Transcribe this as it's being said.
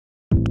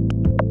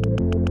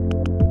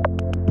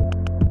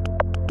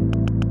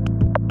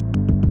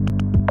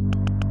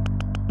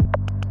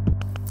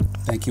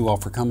Thank you all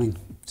for coming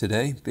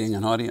today, being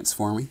an audience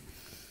for me.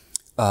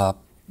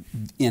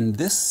 In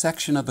this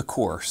section of the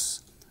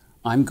course,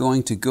 I'm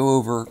going to go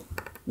over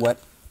what,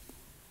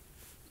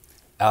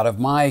 out of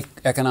my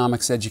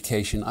economics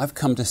education, I've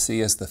come to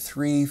see as the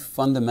three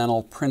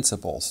fundamental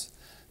principles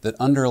that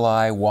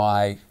underlie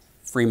why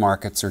free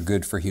markets are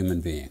good for human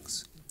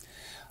beings.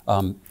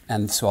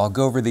 And so I'll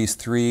go over these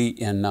three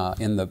in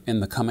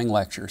the coming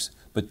lectures.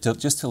 But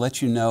just to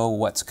let you know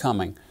what's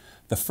coming,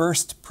 the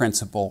first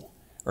principle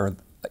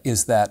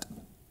is that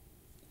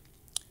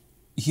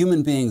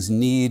human beings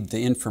need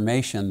the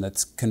information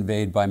that's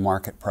conveyed by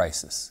market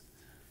prices.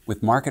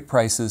 With market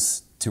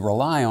prices to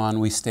rely on,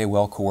 we stay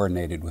well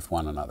coordinated with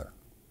one another.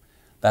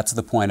 That's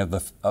the point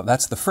of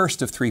that's the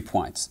first of 3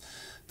 points.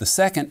 The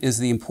second is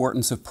the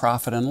importance of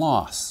profit and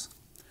loss.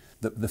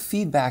 The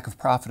feedback of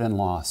profit and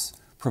loss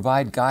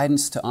provide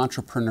guidance to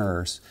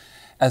entrepreneurs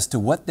as to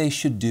what they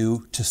should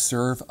do to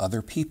serve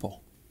other people.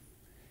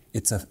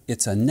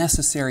 It's a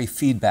necessary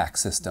feedback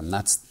system.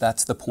 That's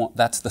the point.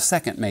 That's the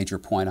second major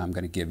point I'm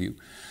going to give you.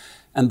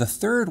 And the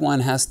third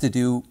one has to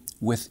do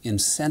with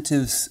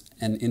incentives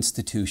and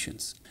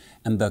institutions.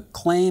 And the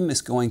claim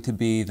is going to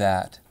be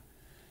that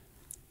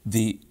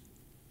the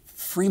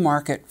free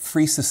market,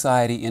 free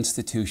society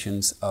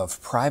institutions of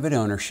private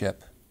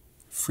ownership,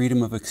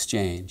 freedom of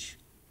exchange,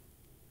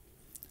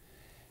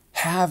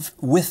 have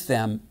with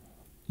them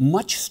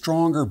much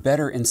stronger,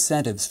 better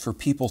incentives for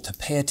people to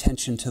pay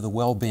attention to the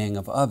well-being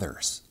of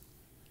others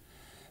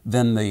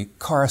than the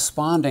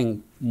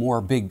corresponding more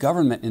big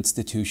government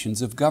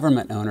institutions of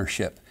government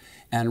ownership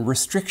and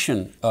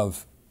restriction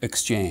of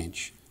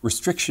exchange,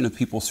 restriction of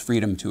people's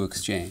freedom to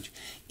exchange,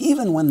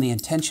 even when the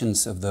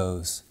intentions of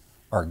those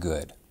are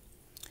good.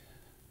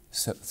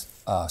 So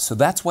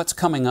that's what's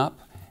coming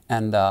up,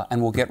 and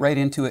we'll get right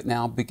into it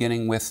now,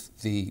 beginning with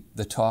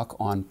the talk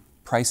on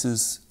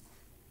prices,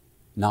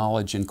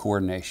 knowledge, and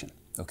coordination,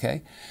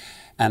 okay?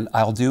 And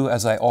I'll do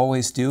as I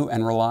always do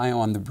and rely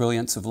on the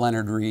brilliance of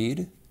Leonard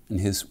Read and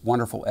his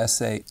wonderful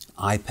essay,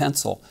 I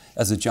Pencil,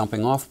 as a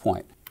jumping off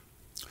point.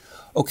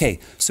 Okay,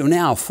 so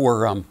now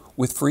for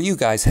you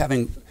guys,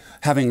 having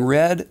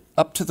read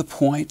up to the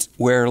point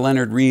where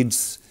Leonard Read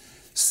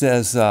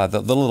says the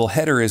little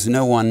header is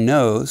 "no one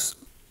knows,"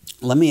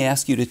 let me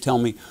ask you to tell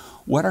me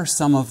what are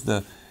some of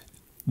the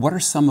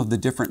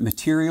different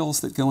materials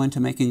that go into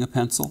making a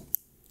pencil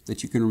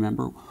that you can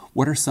remember?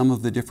 What are some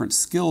of the different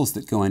skills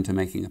that go into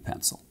making a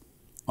pencil?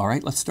 All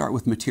right, let's start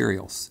with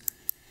materials.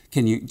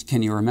 Can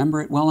you remember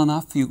it well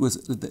enough?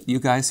 You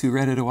guys who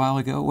read it a while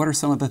ago, what are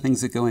some of the things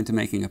that go into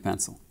making a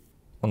pencil?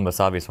 Well, the most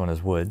obvious one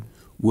is wood.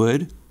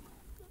 Wood,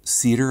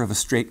 cedar of a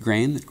straight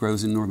grain that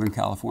grows in Northern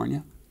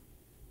California.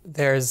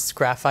 There's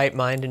graphite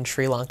mined in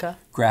Sri Lanka.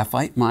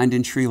 Graphite mined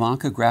in Sri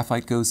Lanka.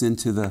 Graphite goes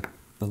into the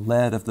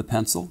lead of the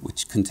pencil,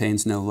 which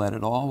contains no lead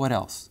at all. What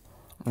else?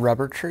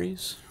 Rubber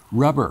trees.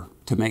 Rubber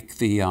to make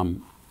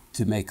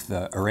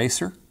the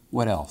eraser.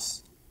 What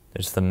else?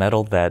 There's the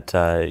metal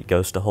that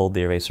goes to hold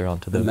the eraser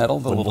onto the metal,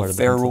 the little part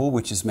ferrule,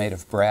 which is made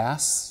of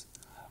brass,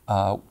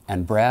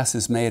 and brass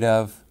is made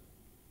of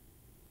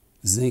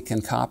zinc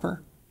and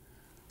copper.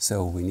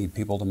 So we need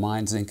people to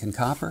mine zinc and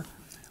copper.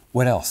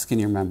 What else can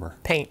you remember?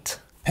 Paint.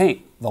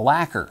 Paint, the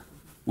lacquer,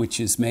 which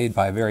is made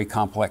by a very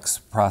complex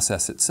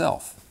process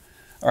itself.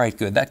 All right,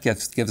 good. That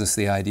gives us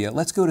the idea.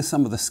 Let's go to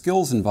some of the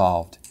skills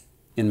involved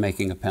in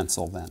making a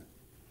pencil then.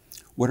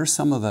 What are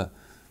some of the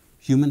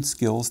human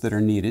skills that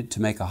are needed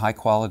to make a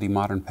high-quality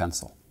modern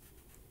pencil?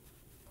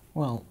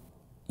 Well,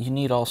 you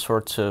need all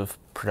sorts of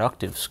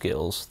productive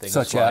skills, things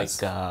such like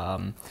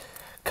as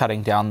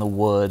cutting down the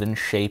wood and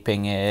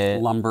shaping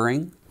it,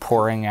 lumbering,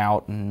 pouring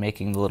out and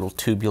making the little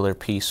tubular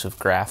piece of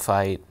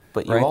graphite.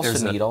 But you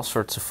also need all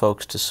sorts of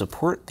folks to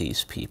support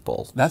these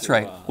people. That's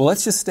right. Well,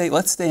 let's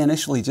stay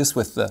initially just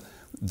with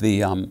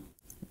the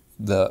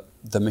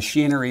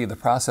machinery, the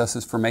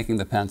processes for making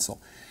the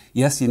pencil.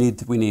 Yes,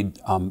 we need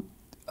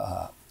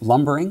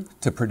lumbering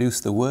to produce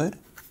the wood.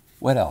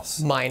 What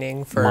else?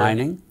 Mining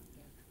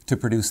to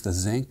produce the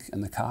zinc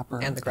and the copper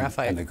and the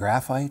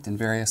graphite and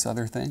various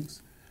other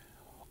things.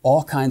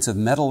 All kinds of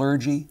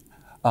metallurgy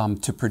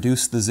to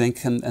produce the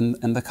zinc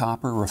and the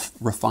copper,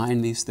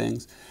 refine these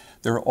things.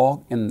 They're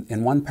all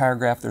in one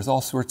paragraph. There's all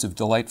sorts of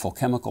delightful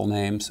chemical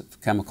names of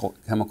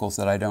chemicals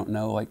that I don't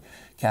know, like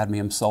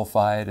cadmium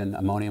sulfide and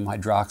ammonium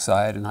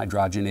hydroxide and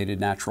hydrogenated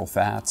natural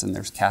fats, and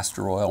there's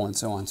castor oil and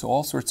so on. So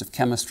all sorts of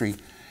chemistry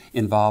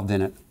involved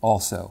in it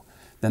also.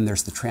 Then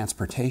there's the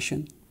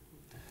transportation.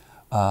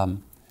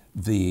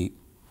 The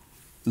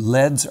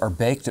leads are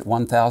baked at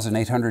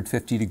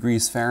 1,850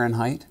 degrees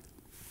Fahrenheit.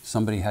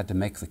 Somebody had to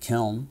make the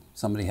kiln.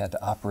 Somebody had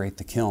to operate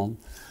the kiln.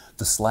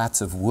 The slats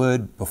of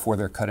wood, before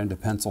they're cut into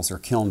pencils, are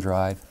kiln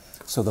dried.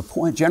 So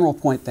the general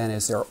point then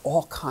is there are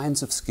all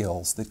kinds of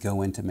skills that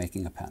go into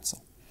making a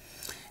pencil.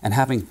 And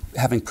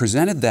having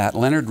presented that,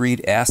 Leonard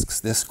Read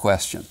asks this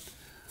question.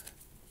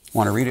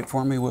 Want to read it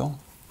for me, Will?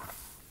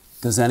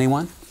 Does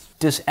anyone?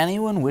 Does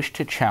anyone wish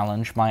to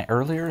challenge my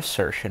earlier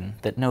assertion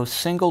that no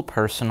single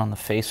person on the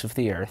face of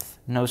the earth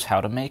knows how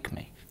to make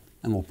me?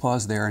 And we'll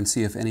pause there and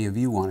see if any of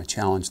you want to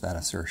challenge that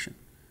assertion.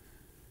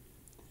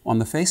 On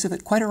the face of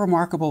it, quite a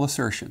remarkable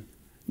assertion.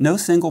 No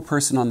single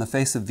person on the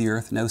face of the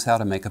earth knows how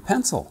to make a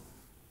pencil.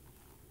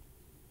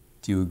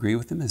 Do you agree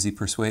with him? Has he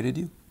persuaded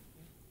you?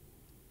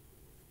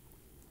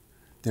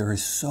 There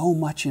is so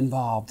much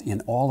involved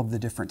in all of the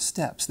different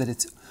steps that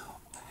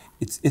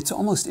it's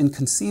almost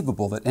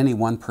inconceivable that any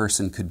one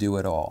person could do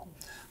it all.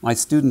 My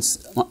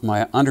students,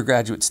 my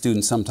undergraduate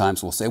students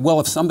sometimes will say, well,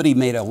 if somebody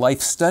made a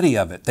life study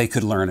of it, they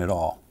could learn it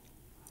all.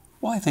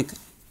 Well, I think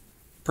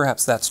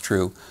perhaps that's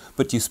true,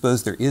 but do you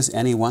suppose there is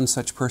any one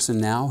such person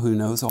now who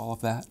knows all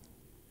of that?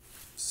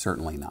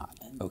 Certainly not.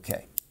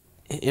 Okay.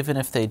 Even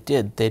if they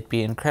did, they'd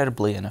be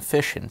incredibly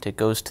inefficient. It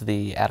goes to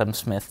the Adam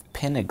Smith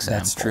pin example.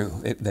 That's true.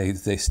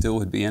 They still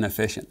would be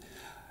inefficient.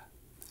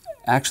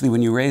 Actually,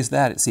 when you raise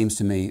that, it seems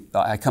to me,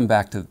 I come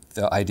back to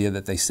the idea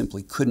that they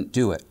simply couldn't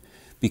do it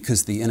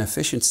because the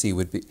inefficiency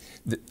would be,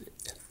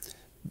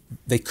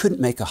 they couldn't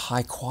make a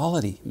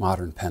high-quality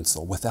modern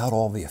pencil without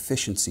all the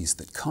efficiencies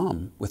that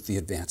come with the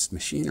advanced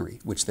machinery,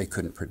 which they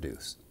couldn't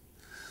produce.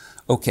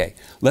 Okay,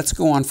 let's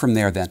go on from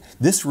there then.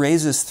 This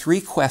raises three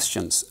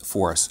questions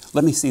for us.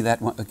 Let me see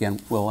that one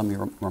again. Will, let me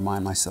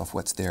remind myself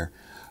what's there.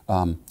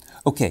 Will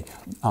you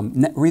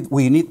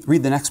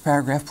read the next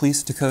paragraph,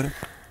 please, Dakota?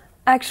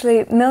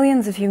 Actually,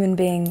 millions of human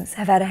beings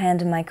have had a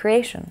hand in my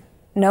creation,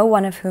 no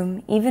one of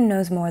whom even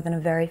knows more than a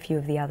very few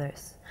of the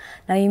others.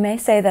 Now you may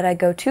say that I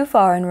go too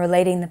far in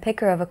relating the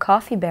picker of a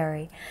coffee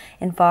berry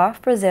in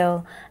far-off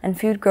Brazil and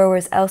food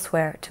growers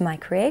elsewhere to my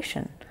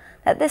creation,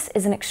 that this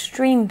is an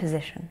extreme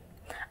position.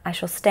 I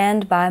shall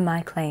stand by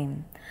my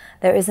claim.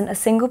 There isn't a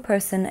single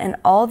person in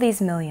all these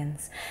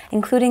millions,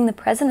 including the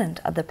president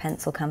of the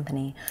pencil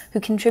company, who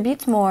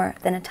contributes more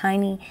than a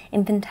tiny,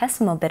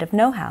 infinitesimal bit of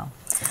know-how.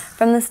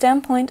 From the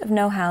standpoint of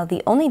know-how,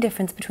 the only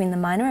difference between the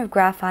miner of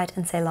graphite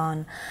in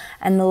Ceylon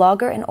and the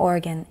logger in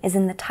Oregon is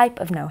in the type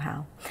of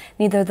know-how.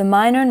 Neither the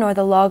miner nor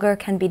the logger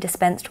can be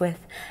dispensed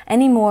with,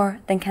 any more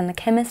than can the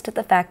chemist at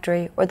the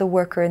factory or the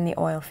worker in the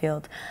oil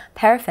field,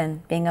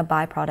 paraffin being a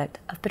byproduct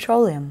of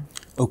petroleum.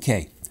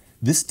 Okay.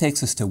 This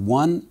takes us to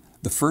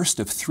the first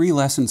of three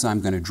lessons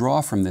I'm going to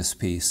draw from this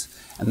piece,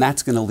 and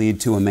that's going to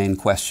lead to a main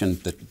question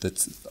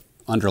that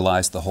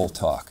underlies the whole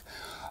talk.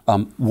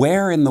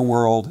 Where in the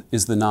world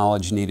is the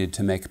knowledge needed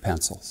to make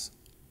pencils?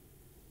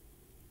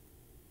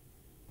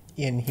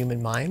 In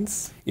human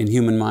minds? In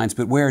human minds,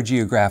 but where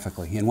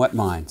geographically? In what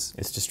minds?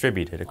 It's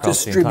distributed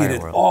across the entire world.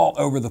 Distributed all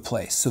over the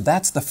place. So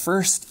that's the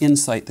first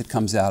insight that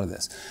comes out of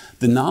this.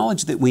 The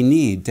knowledge that we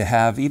need to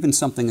have even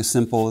something as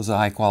simple as a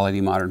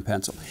high-quality modern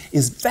pencil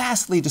is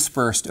vastly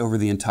dispersed over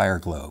the entire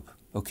globe.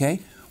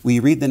 Okay? Will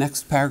you read the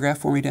next paragraph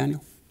for me,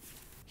 Daniel?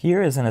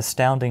 Here is an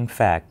astounding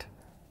fact.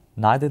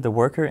 Neither the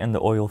worker in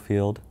the oil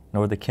field,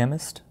 nor the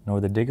chemist,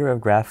 nor the digger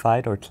of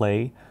graphite or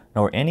clay,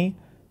 nor any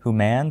who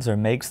mans or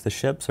makes the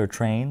ships or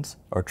trains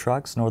or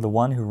trucks, nor the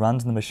one who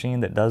runs the machine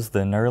that does the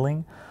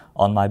knurling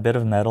on my bit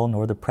of metal,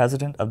 nor the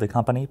president of the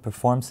company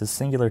performs his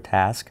singular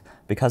task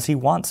because he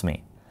wants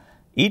me.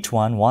 Each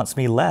one wants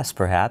me less,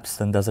 perhaps,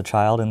 than does a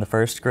child in the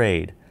first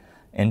grade.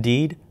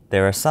 Indeed,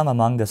 there are some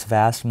among this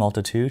vast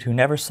multitude who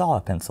never saw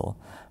a pencil,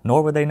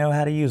 nor would they know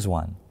how to use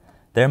one.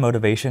 Their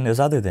motivation is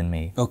other than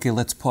me. Okay,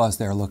 let's pause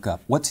there, look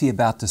up. What's he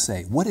about to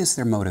say? What is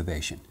their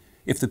motivation?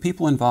 If the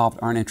people involved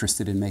aren't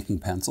interested in making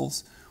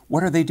pencils,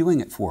 what are they doing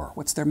it for?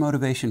 What's their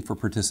motivation for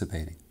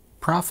participating?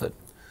 Profit.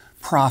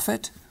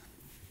 Profit.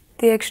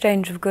 The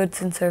exchange of goods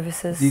and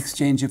services. The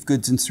exchange of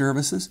goods and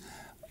services.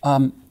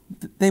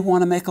 They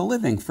want to make a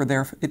living for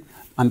their...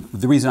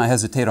 the reason I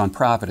hesitate on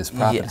profit is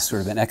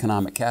sort of an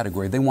economic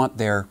category. They want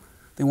their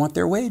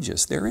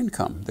wages, their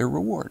income, their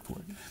reward for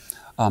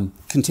it.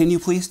 Continue,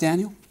 please,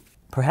 Daniel.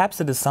 Perhaps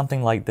it is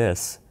something like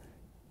this.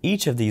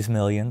 Each of these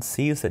millions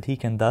sees that he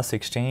can thus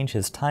exchange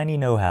his tiny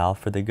know-how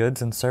for the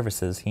goods and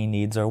services he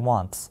needs or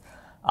wants.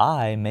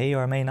 I may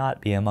or may not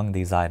be among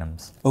these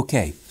items.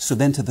 Okay, so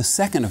then to the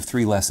second of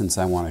three lessons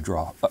I want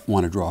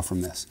to draw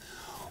from this.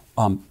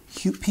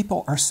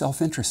 People are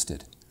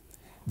self-interested.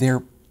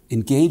 They're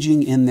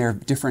engaging in their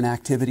different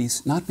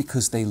activities, not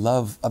because they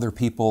love other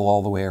people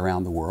all the way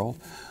around the world,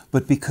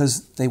 but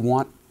because they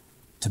want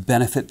to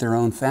benefit their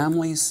own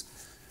families,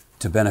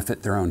 to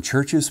benefit their own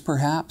churches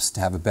perhaps, to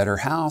have a better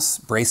house,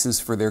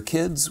 braces for their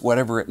kids,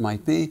 whatever it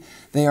might be.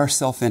 They are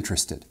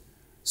self-interested.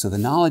 So the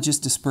knowledge is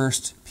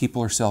dispersed,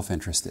 people are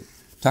self-interested.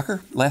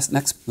 Tucker,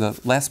 the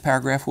last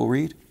paragraph we'll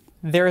read.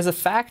 There is a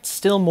fact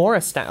still more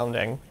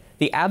astounding.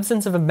 The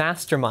absence of a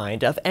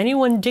mastermind, of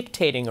anyone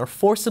dictating or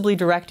forcibly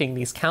directing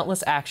these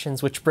countless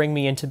actions which bring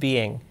me into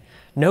being.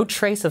 No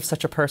trace of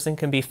such a person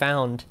can be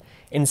found.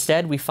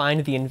 Instead, we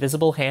find the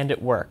invisible hand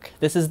at work.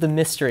 This is the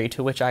mystery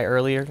to which I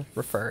earlier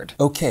referred.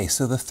 Okay,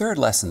 so the third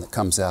lesson that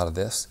comes out of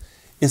this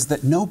is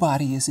that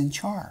nobody is in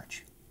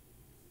charge.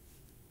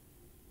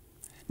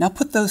 Now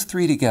put those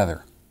three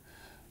together.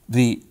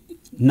 The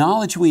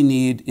knowledge we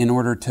need in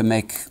order to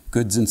make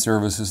goods and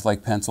services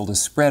like pencil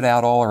is spread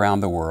out all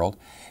around the world.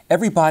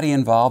 Everybody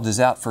involved is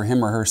out for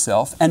him or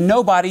herself, and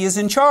nobody is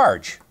in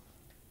charge.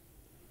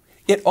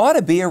 It ought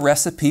to be a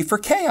recipe for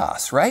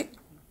chaos, right?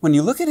 When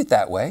you look at it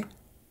that way.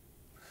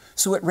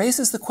 So it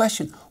raises the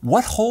question,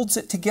 what holds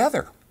it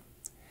together?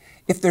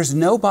 If there's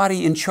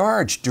nobody in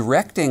charge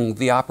directing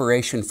the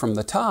operation from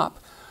the top,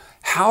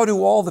 how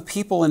do all the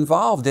people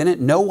involved in it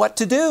know what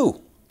to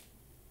do?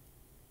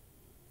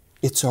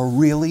 It's a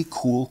really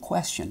cool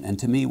question, and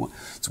to me,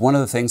 it's one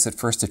of the things that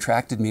first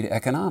attracted me to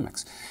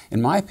economics.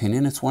 In my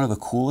opinion, it's one of the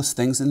coolest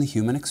things in the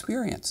human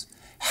experience.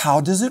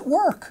 How does it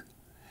work?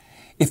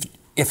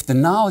 If the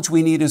knowledge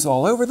we need is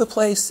all over the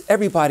place,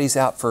 everybody's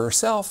out for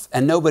herself,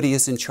 and nobody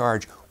is in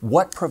charge,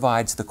 what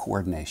provides the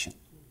coordination?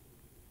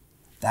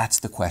 That's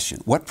the question.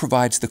 What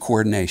provides the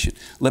coordination?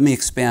 Let me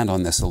expand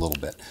on this a little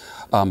bit.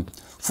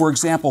 For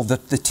example,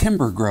 the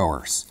timber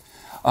growers.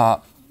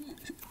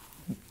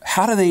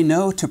 How do they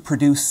know to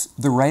produce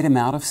the right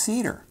amount of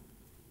cedar?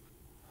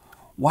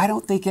 Why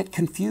don't they get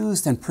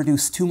confused and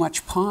produce too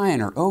much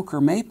pine or oak or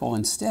maple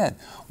instead?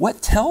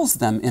 What tells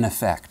them, in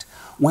effect,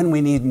 when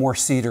we need more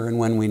cedar and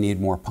when we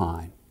need more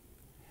pine?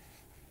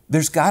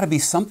 There's got to be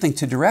something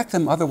to direct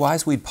them,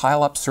 otherwise we'd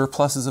pile up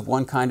surpluses of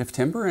one kind of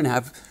timber and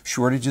have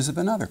shortages of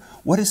another.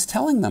 What is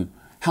telling them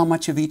how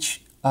much of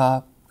each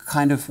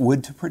kind of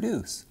wood to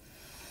produce?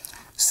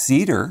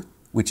 Cedar,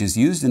 which is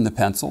used in the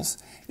pencils,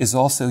 is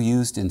also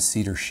used in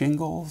cedar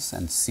shingles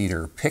and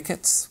cedar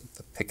pickets.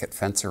 The picket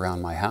fence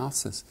around my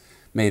house is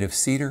made of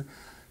cedar.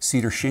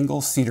 Cedar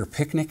shingles, cedar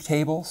picnic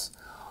tables.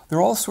 There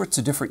are all sorts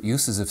of different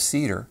uses of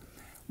cedar.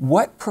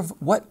 What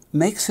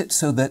makes it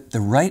so that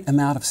the right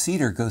amount of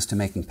cedar goes to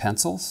making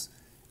pencils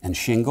and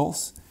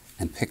shingles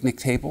and picnic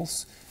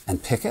tables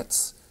and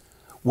pickets?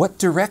 What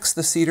directs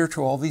the cedar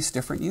to all these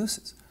different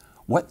uses?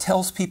 What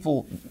tells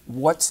people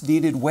what's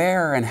needed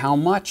where and how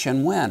much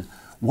and when?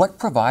 What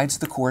provides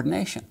the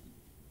coordination?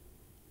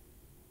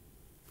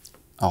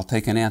 I'll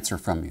take an answer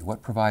from you.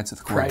 What provides the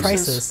coordination?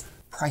 Prices.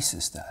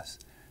 Prices does.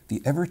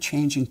 The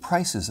ever-changing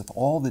prices of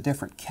all the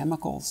different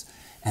chemicals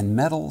and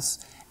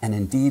metals, and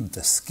indeed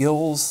the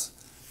skills,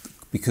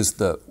 because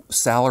the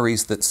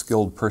salaries that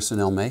skilled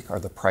personnel make are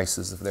the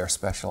prices of their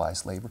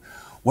specialized labor.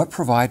 What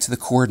provides the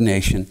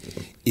coordination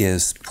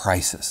is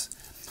prices.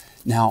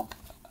 Now,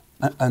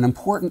 an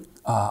important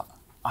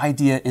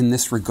idea in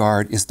this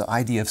regard is the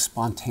idea of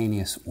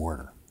spontaneous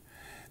order.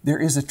 There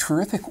is a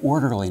terrific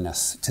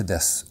orderliness to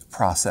this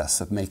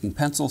process of making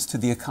pencils, to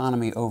the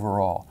economy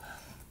overall,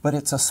 but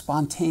it's a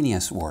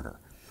spontaneous order,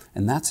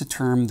 and that's a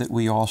term that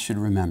we all should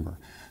remember.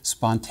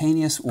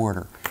 Spontaneous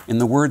order. In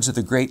the words of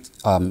the great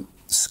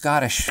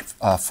Scottish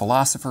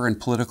philosopher and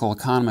political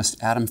economist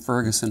Adam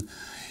Ferguson,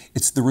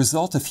 it's the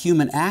result of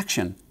human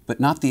action, but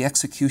not the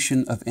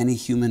execution of any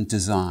human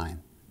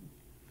design.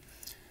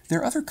 There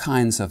are other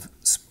kinds of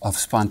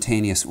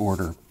spontaneous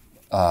order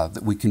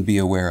that we can be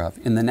aware of.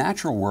 In the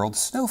natural world,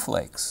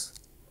 snowflakes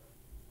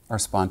are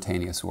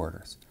spontaneous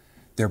orders.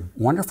 They're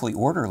wonderfully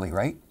orderly,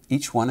 right?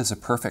 Each one is a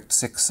perfect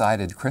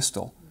six-sided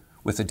crystal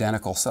with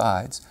identical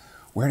sides.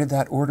 Where did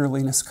that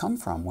orderliness come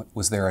from?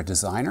 Was there a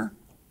designer?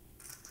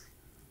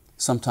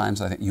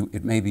 Sometimes I think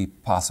it may be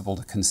possible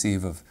to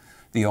conceive of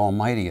the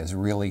Almighty as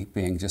really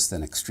being just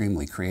an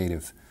extremely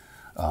creative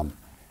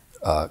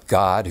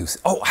God who's,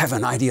 oh, I have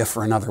an idea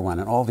for another one,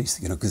 and all these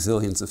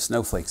gazillions of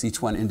snowflakes,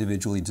 each one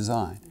individually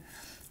designed.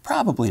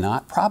 Probably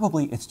not.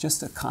 Probably it's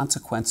just a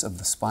consequence of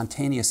the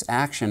spontaneous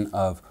action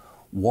of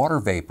water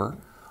vapor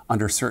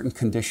under certain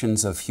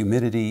conditions of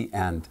humidity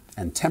and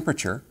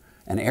temperature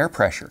and air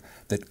pressure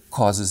that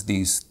causes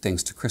these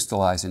things to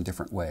crystallize in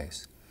different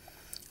ways.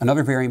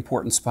 Another very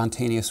important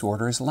spontaneous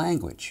order is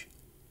language.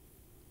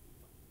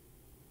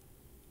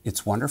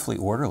 It's wonderfully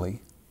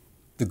orderly.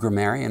 The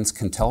grammarians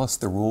can tell us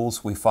the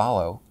rules we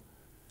follow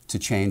to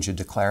change a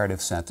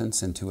declarative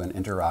sentence into an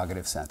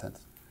interrogative sentence.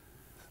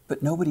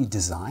 But nobody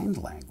designed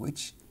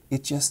language.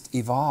 It just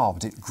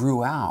evolved. It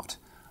grew out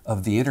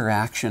of the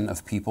interaction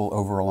of people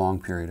over a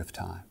long period of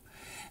time.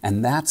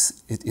 And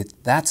that's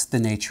the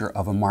nature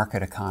of a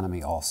market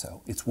economy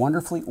also. It's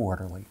wonderfully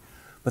orderly,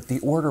 but the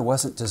order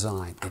wasn't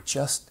designed. It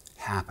just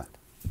happened.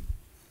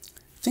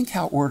 Think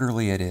how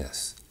orderly it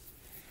is.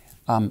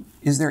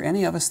 Is there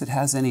any of us that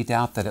has any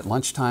doubt that at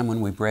lunchtime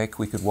when we break,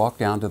 we could walk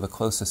down to the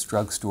closest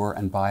drugstore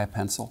and buy a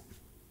pencil?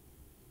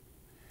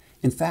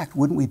 In fact,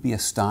 wouldn't we be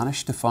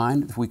astonished to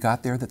find if we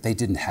got there that they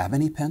didn't have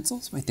any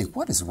pencils? We'd think,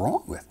 what is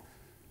wrong with?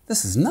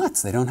 This is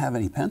nuts, they don't have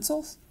any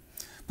pencils.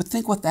 But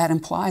think what that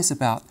implies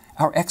about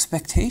our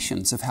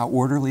expectations of how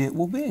orderly it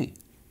will be.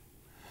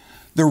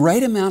 The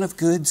right amount of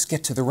goods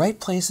get to the right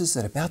places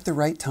at about the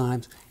right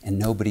times, and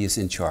nobody is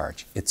in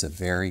charge. It's a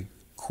very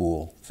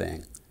cool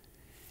thing.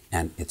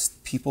 And it's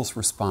people's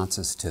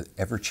responses to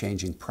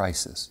ever-changing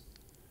prices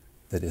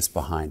that is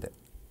behind it.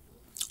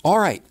 All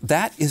right,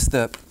 that's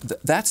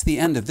the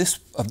end of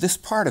this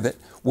part of it.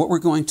 What we're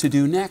going to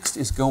do next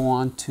is go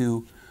on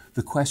to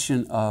the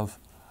question of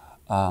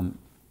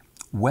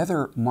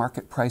whether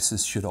market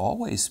prices should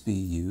always be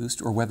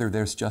used or whether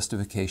there's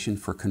justification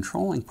for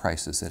controlling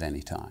prices at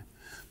any time.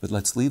 But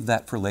let's leave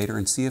that for later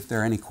and see if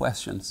there are any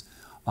questions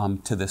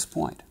to this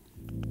point.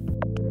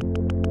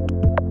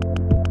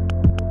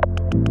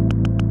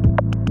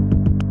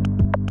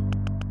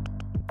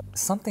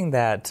 Something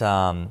that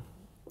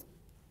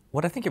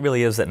What I think it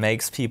really is that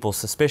makes people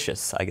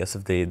suspicious, I guess,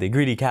 of the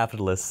greedy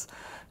capitalists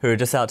who are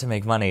just out to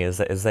make money is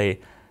they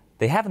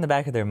have in the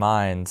back of their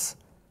minds,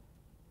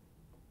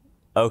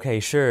 okay,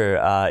 sure,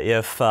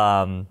 if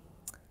the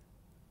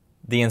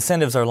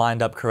incentives are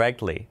lined up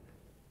correctly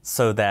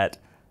so that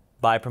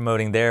by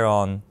promoting their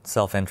own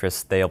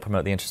self-interest, they'll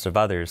promote the interests of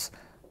others,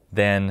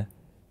 then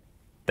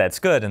that's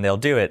good and they'll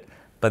do it.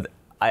 But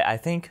I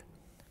think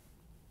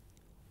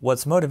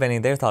what's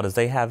motivating their thought is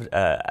they have,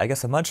 I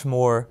guess, a much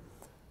more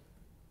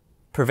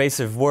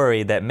pervasive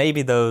worry that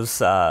maybe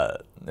those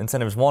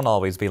incentives won't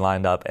always be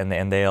lined up, and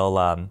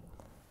they'll,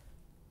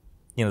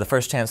 you know, the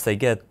first chance they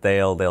get,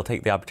 they'll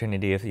take the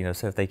opportunity. If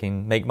so if they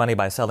can make money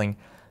by selling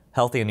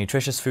healthy and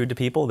nutritious food to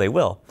people, they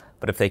will.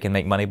 But if they can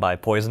make money by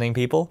poisoning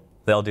people,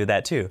 they'll do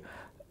that too,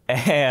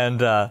 and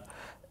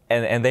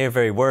they are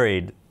very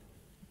worried.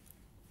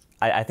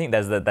 I think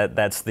that's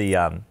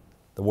the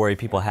worry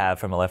people have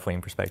from a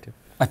left-wing perspective.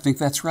 I think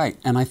that's right,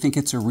 and I think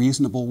it's a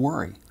reasonable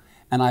worry.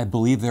 And I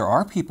believe there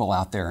are people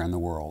out there in the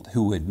world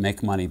who would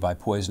make money by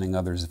poisoning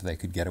others if they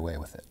could get away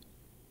with it.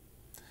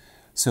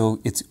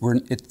 So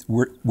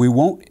we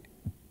won't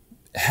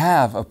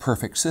have a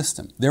perfect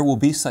system. There will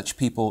be such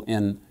people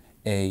in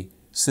a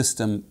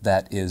system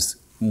that is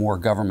more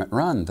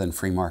government-run than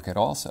free market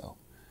also.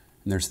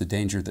 And there's the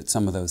danger that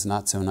some of those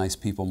not-so-nice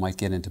people might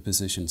get into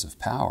positions of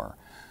power.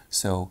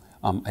 So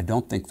I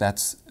don't think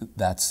that's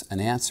an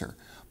answer.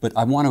 But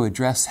I want to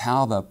address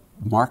how the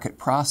market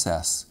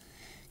process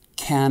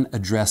can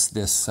address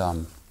this,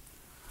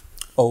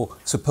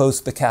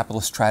 suppose the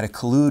capitalists try to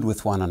collude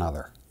with one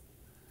another.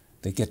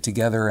 They get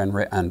together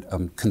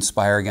and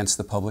conspire against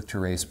the public to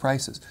raise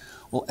prices.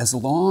 Well, as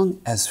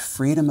long as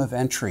freedom of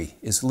entry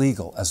is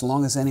legal, as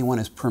long as anyone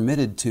is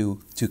permitted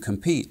to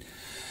compete,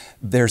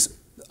 there's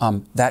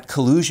that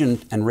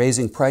collusion and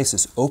raising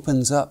prices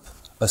opens up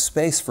a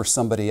space for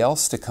somebody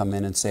else to come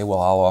in and say, well,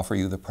 I'll offer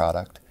you the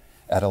product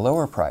at a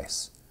lower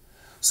price.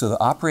 So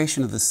the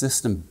operation of the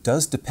system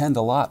does depend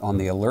a lot on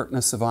the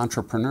alertness of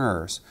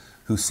entrepreneurs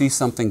who see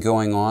something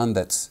going on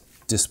that's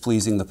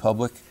displeasing the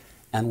public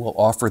and will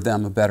offer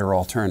them a better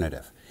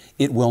alternative.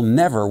 It will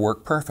never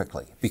work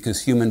perfectly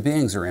because human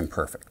beings are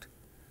imperfect.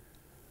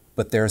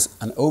 But there's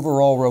an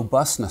overall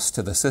robustness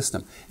to the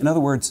system. In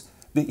other words,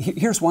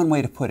 here's one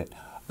way to put it.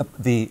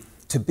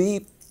 To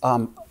be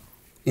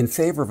in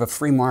favor of a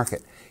free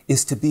market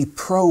is to be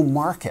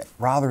pro-market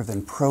rather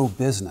than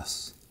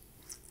pro-business.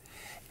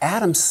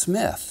 Adam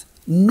Smith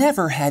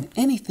never had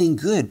anything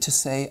good to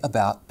say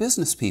about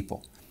business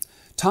people.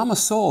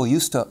 Thomas Sowell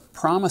used to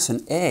promise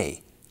an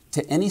A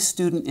to any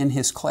student in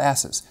his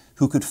classes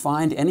who could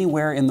find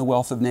anywhere in The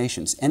Wealth of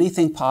Nations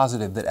anything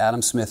positive that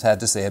Adam Smith had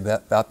to say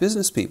about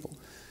business people.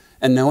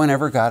 And no one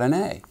ever got an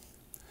A.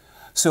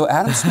 So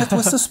Adam Smith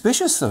was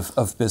suspicious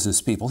of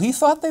business people. He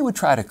thought they would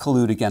try to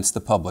collude against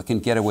the public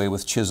and get away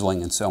with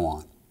chiseling and so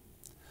on.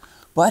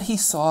 But he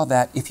saw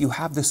that if you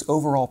have this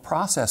overall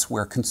process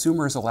where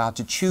consumers are allowed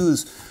to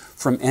choose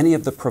from any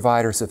of the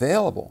providers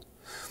available,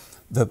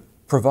 the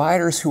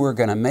providers who are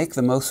going to make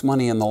the most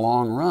money in the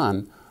long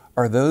run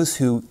are those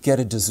who get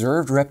a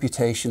deserved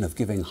reputation of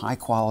giving high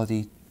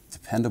quality,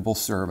 dependable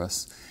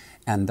service,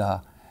 and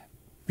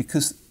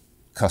because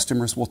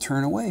customers will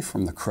turn away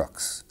from the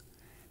crooks.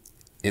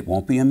 It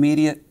won't be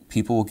immediate,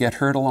 people will get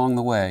hurt along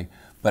the way,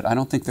 but I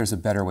don't think there's a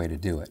better way to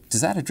do it. Does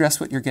that address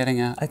what you're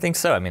getting at? I think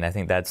so. I mean, I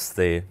think that's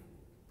the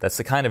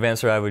kind of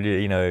answer I would,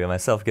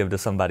 myself give to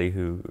somebody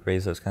who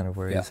raised those kind of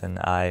worries. Yeah. And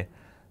I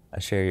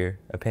share your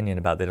opinion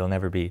about that it'll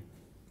never be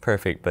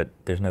perfect, but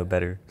there's no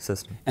better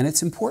system. And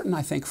it's important,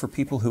 I think, for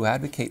people who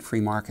advocate free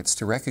markets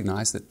to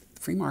recognize that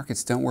free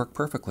markets don't work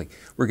perfectly.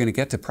 We're going to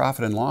get to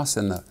profit and loss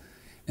in the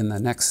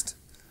next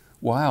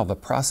while. The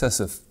process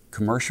of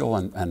commercial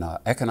and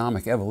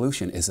economic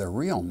evolution is a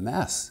real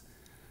mess.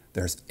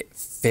 There's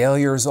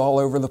failures all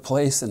over the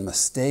place and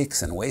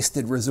mistakes and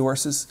wasted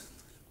resources.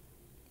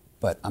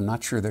 But I'm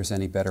not sure there's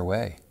any better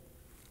way.